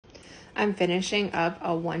I'm finishing up a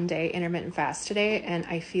 1-day intermittent fast today and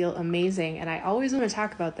I feel amazing. And I always want to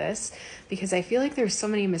talk about this because I feel like there's so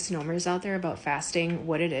many misnomers out there about fasting,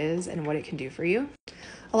 what it is and what it can do for you.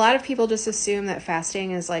 A lot of people just assume that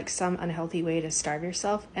fasting is like some unhealthy way to starve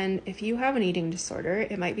yourself. And if you have an eating disorder,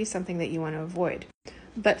 it might be something that you want to avoid.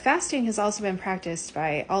 But fasting has also been practiced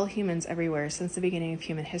by all humans everywhere since the beginning of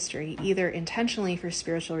human history, either intentionally for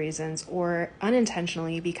spiritual reasons or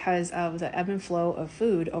unintentionally because of the ebb and flow of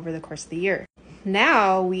food over the course of the year.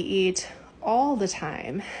 Now we eat all the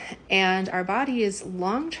time, and our bodies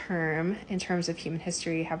long-term, in terms of human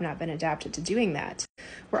history, have not been adapted to doing that.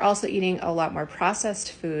 We're also eating a lot more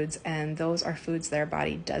processed foods, and those are foods that our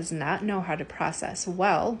body does not know how to process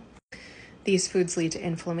well. These foods lead to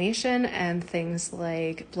inflammation and things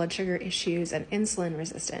like blood sugar issues and insulin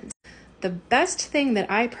resistance. The best thing that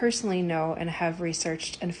I personally know and have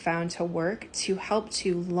researched and found to work to help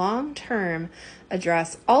to long-term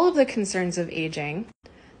address all of the concerns of aging,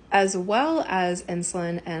 as well as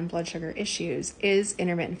insulin and blood sugar issues, is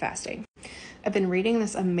intermittent fasting. I've been reading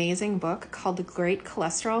this amazing book called The Great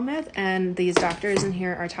Cholesterol Myth, and these doctors in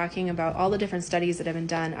here are talking about all the different studies that have been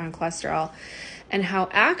done on cholesterol and how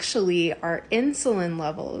actually our insulin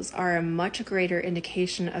levels are a much greater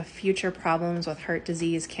indication of future problems with heart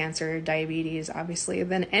disease, cancer, diabetes, obviously,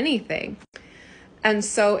 than anything. And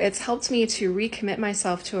so it's helped me to recommit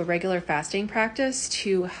myself to a regular fasting practice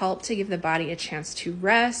to help to give the body a chance to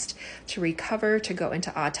rest, to recover, to go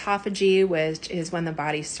into autophagy, which is when the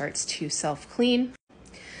body starts to self-clean.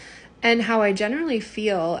 And how I generally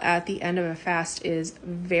feel at the end of a fast is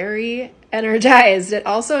very energized. It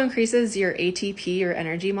also increases your ATP, your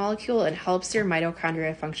energy molecule, and helps your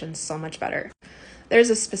mitochondria function so much better. There's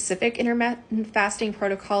a specific intermittent fasting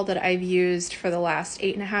protocol that I've used for the last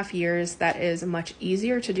 8.5 years that is much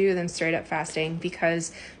easier to do than straight up fasting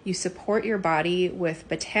because you support your body with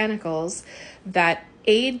botanicals that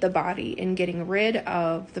aid the body in getting rid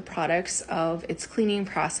of the products of its cleaning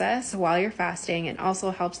process while you're fasting, and also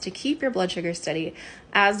helps to keep your blood sugar steady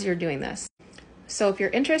as you're doing this. So if you're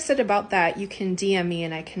interested about that, you can DM me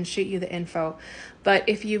and I can shoot you the info. But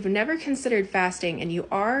if you've never considered fasting and you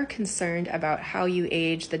are concerned about how you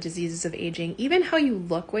age, the diseases of aging, even how you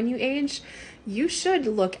look when you age, you should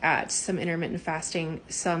look at some intermittent fasting,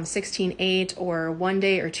 some 16/8 or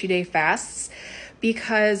 1-day or 2-day fasts,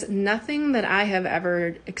 because nothing that I have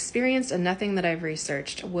ever experienced and nothing that I've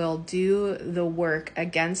researched will do the work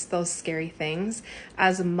against those scary things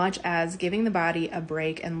as much as giving the body a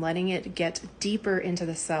break and letting it get deeper into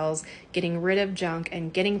the cells, getting rid of junk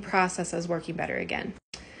and getting processes working better again.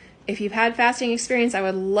 If you've had fasting experience, I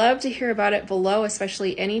would love to hear about it below,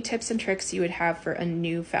 especially any tips and tricks you would have for a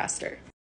new faster.